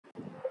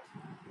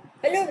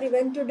Hello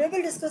everyone, today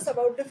we'll discuss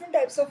about different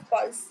types of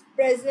pulse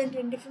present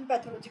in different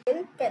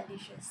pathological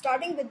conditions.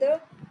 Starting with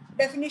the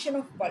definition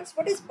of pulse.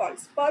 What is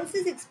pulse? Pulse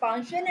is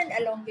expansion and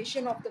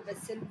elongation of the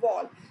vessel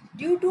wall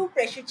due to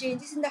pressure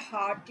changes in the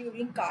heart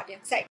during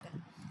cardiac cycle.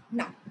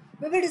 Now,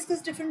 we will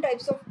discuss different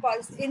types of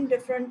pulse in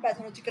different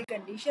pathological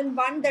condition.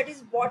 One that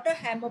is water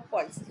hammer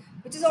pulse,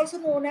 which is also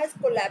known as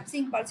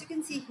collapsing pulse. You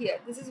can see here,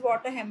 this is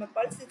water hammer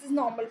pulse, this is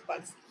normal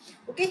pulse.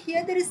 Okay,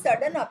 here there is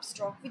sudden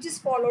upstroke which is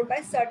followed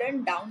by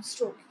sudden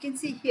downstroke. You can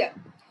see here.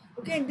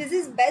 Okay, and this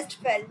is best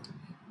felt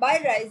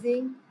by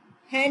rising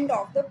hand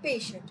of the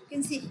patient. You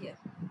can see here.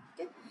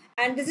 Okay,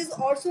 and this is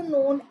also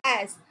known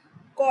as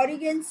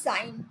Corrigan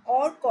sign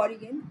or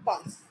Corrigan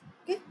pulse.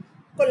 Okay,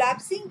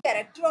 collapsing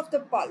character of the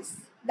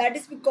pulse, that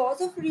is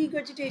because of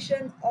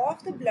regurgitation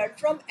of the blood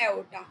from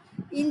aorta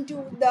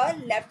into the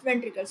left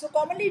ventricle. So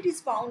commonly it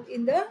is found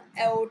in the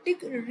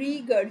aortic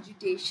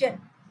regurgitation.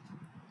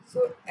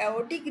 So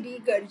aortic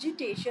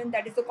regurgitation,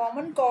 that is the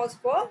common cause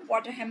for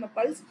water hammer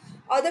pulse.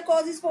 Other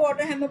causes for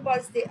water hammer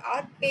pulse, they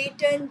are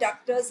patent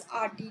ductus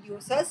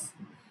arteriosus,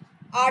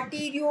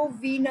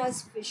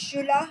 arteriovenous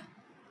fistula,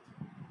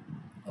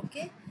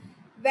 okay,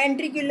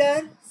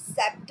 ventricular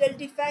septal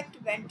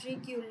defect,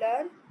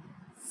 ventricular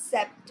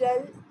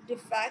septal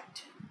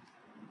defect.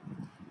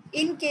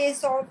 In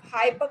case of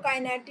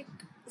hyperkinetic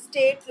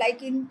state,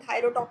 like in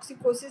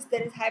thyrotoxicosis,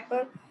 there is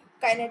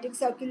hyperkinetic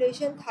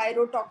circulation,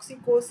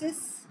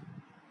 thyrotoxicosis,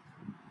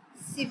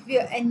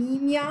 severe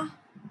anemia,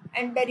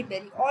 and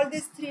beriberi. All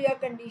these three are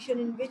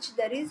conditions in which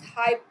there is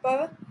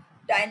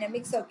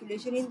hyperdynamic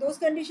circulation. In those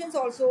conditions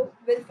also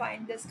we'll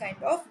find this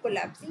kind of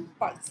collapsing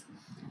pulse.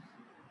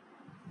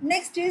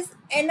 Next is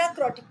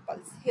anacrotic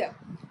pulse. Here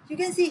you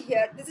can see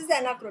here, this is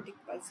anacrotic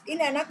pulse. In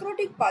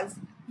anacrotic pulse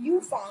you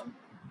found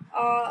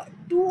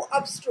two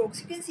upstrokes.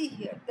 You can see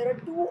here there are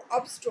two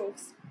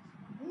upstrokes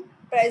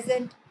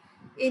present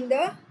in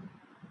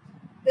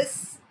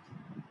this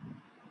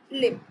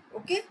limb,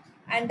 okay,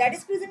 and that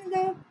is present in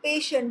the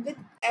patient with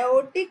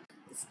aortic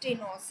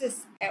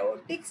stenosis.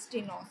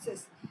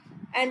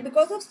 And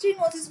because of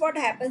stenosis, what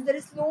happens, there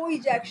is slow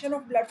ejection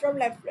of blood from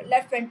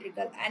left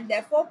ventricle, and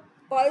therefore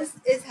pulse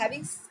is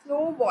having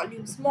slow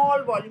volume,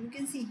 small volume. You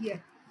can see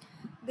here,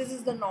 this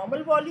is the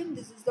normal volume,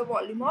 this is the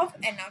volume of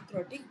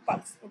anacrotic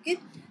pulse. Okay,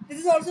 this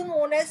is also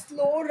known as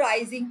slow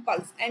rising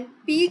pulse, and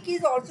peak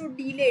is also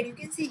delayed. You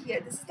can see here,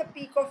 this is the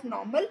peak of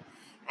normal,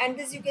 and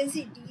this you can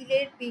see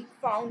delayed peak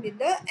found in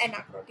the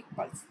anacrotic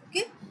pulse,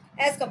 okay,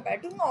 as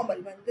compared to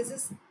normal one. This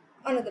is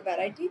another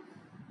variety.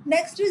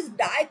 Next is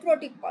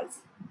dicrotic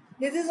pulse.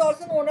 This is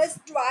also known as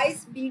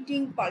twice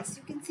beating pulse.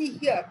 You can see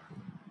here,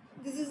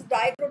 this is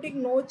dicrotic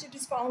notch, it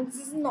is found,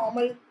 this is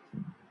normal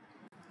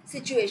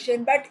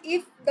situation. But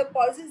if the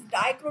pulse is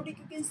dicrotic,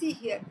 you can see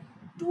here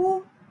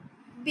two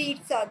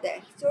beats are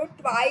there, so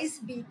twice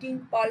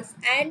beating pulse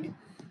and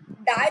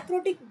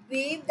dicrotic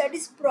wave that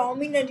is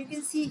prominent. You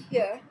can see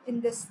here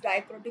in this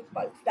dicrotic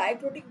pulse,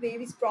 dicrotic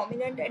wave is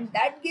prominent, and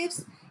that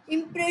gives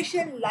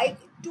impression like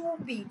two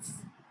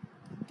beats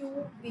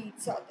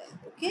are there,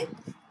 okay,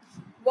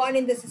 one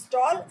in the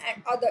systole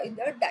and other in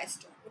the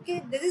diastole.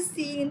 Okay, this is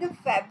seen in the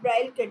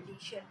febrile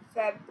condition,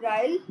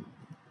 febrile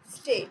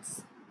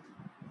states,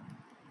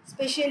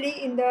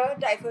 especially in the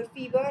typhoid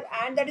fever,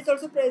 and that is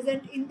also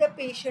present in the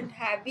patient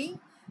having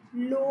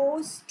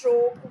low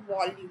stroke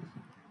volume,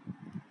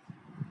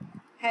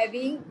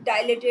 having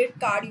dilated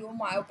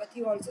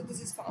cardiomyopathy. Also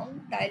this is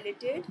found,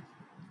 dilated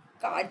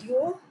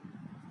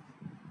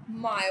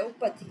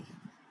cardiomyopathy.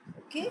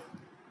 Okay,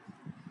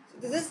 so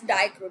this is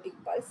dicrotic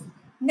pulse.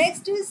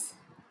 Next is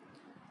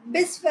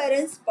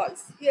bisference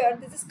pulse. Here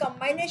this is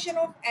combination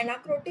of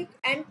anacrotic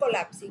and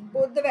collapsing,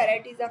 both the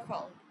varieties are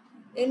found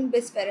in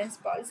bisference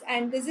pulse,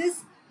 and this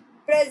is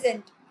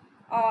present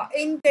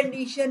in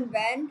condition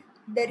when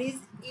there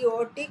is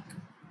aortic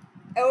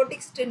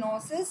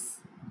stenosis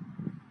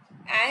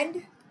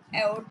and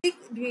aortic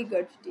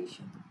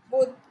regurgitation,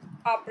 both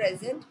are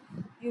present.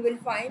 You will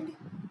find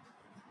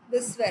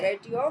this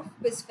variety of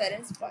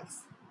bisference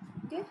pulse.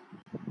 Okay,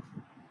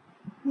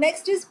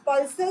 next is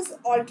pulsus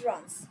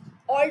alterans.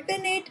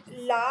 Alternate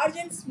large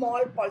and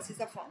small pulses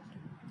are found.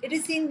 It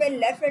is seen when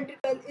left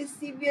ventricle is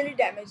severely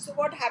damaged. So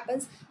what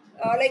happens,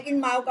 like in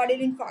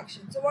myocardial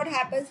infarction, so what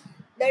happens,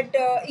 that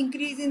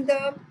increase in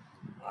the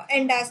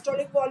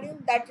end-diastolic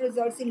volume, that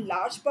results in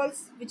large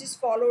pulse, which is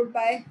followed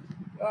by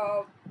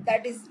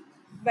that is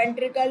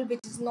ventricle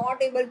which is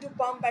not able to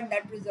pump, and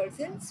that results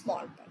in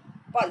small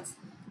pulse.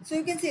 So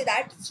you can say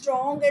that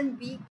strong and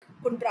weak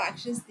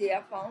contractions, they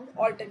are found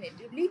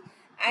alternatively,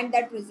 and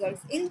that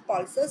results in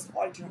pulsus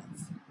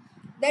alterans.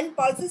 Then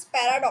pulsus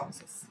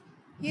paradoxus.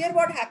 Here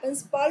what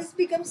happens, pulse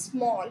becomes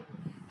small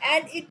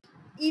and it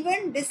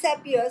even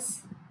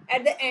disappears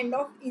at the end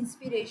of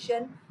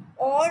inspiration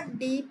or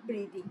deep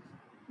breathing.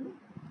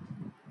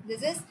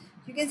 This is,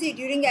 you can see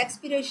during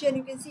expiration,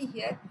 you can see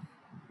here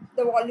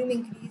the volume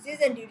increases,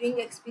 and during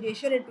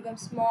expiration it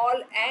becomes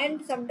small,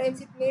 and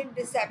sometimes it may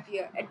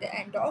disappear at the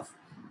end of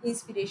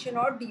inspiration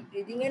or deep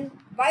breathing. And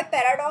why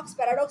paradox?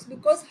 Paradox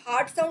because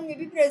heart sound may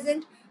be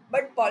present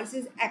but pulse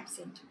is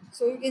absent.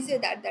 So you can say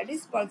that that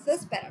is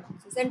pulsus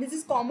paradoxus, and this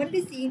is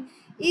commonly seen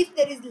if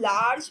there is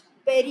large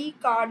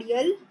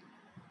pericardial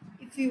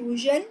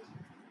effusion,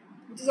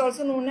 which is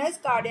also known as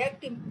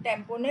cardiac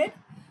tamponade,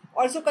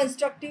 also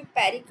constrictive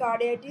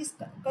pericarditis,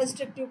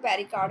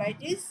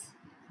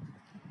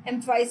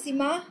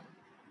 emphysema,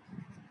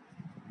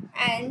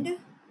 and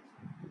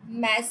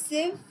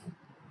massive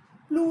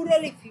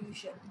pleural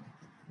effusion.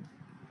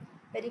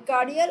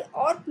 Pericardial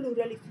or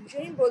pleural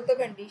effusion, in both the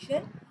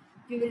condition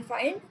we will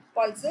find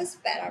pulsus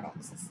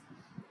paradoxus.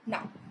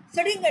 Now,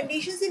 certain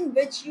conditions in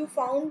which you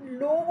found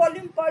low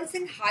volume pulse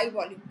and high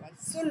volume pulse.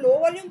 So low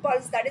volume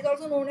pulse, that is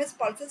also known as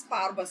pulsus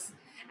parvus,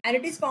 and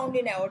it is found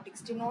in aortic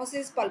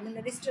stenosis,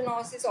 pulmonary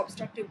stenosis,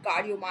 obstructive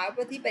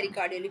cardiomyopathy,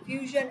 pericardial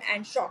effusion,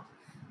 and shock.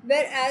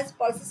 Whereas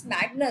pulsus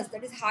magnus,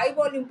 that is high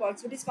volume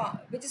pulse, which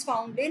is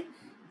found in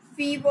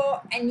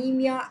fever,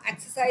 anemia,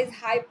 exercise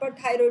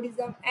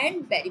hyperthyroidism,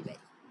 and beriberi,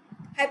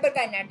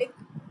 hyperkinetic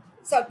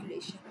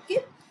circulation.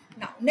 Okay.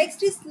 Now,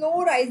 next is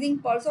slow rising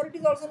pulse, or it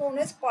is also known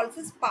as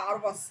pulsus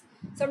parvus.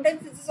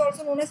 Sometimes this is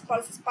also known as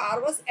pulsus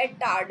parvus et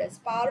tardus.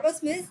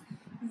 Parvus means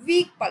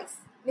weak pulse,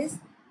 means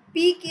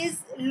peak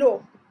is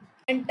low,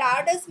 and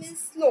tardus means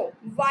slow,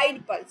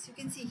 wide pulse. You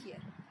can see here.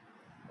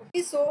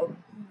 Okay, so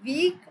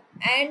weak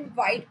and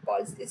wide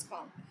pulse is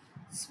found.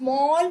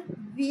 Small,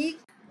 weak,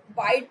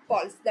 wide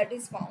pulse that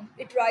is found.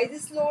 It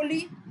rises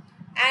slowly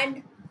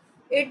and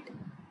it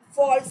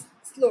falls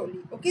slowly.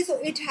 Okay, so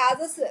it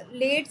has a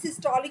late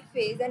systolic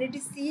phase, and it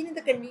is seen in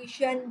the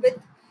condition with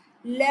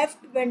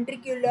left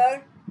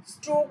ventricular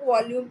stroke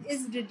volume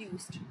is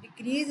reduced.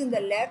 Decrease in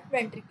the left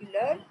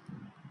ventricular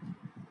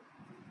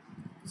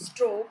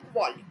stroke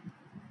volume,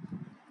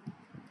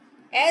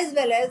 as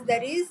well as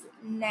there is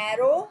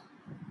narrow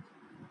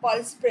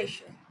pulse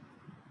pressure,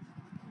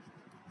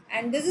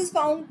 and this is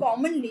found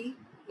commonly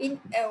in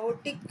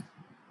aortic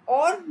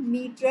or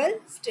mitral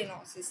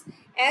stenosis,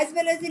 as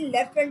well as in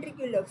left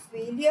ventricular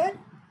failure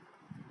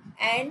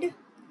and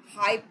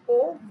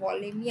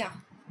hypovolemia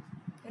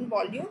when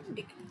volume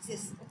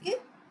decreases. Okay,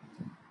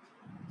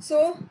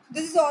 so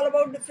this is all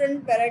about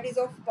different varieties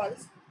of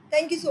pulse.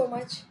 Thank you so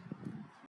much.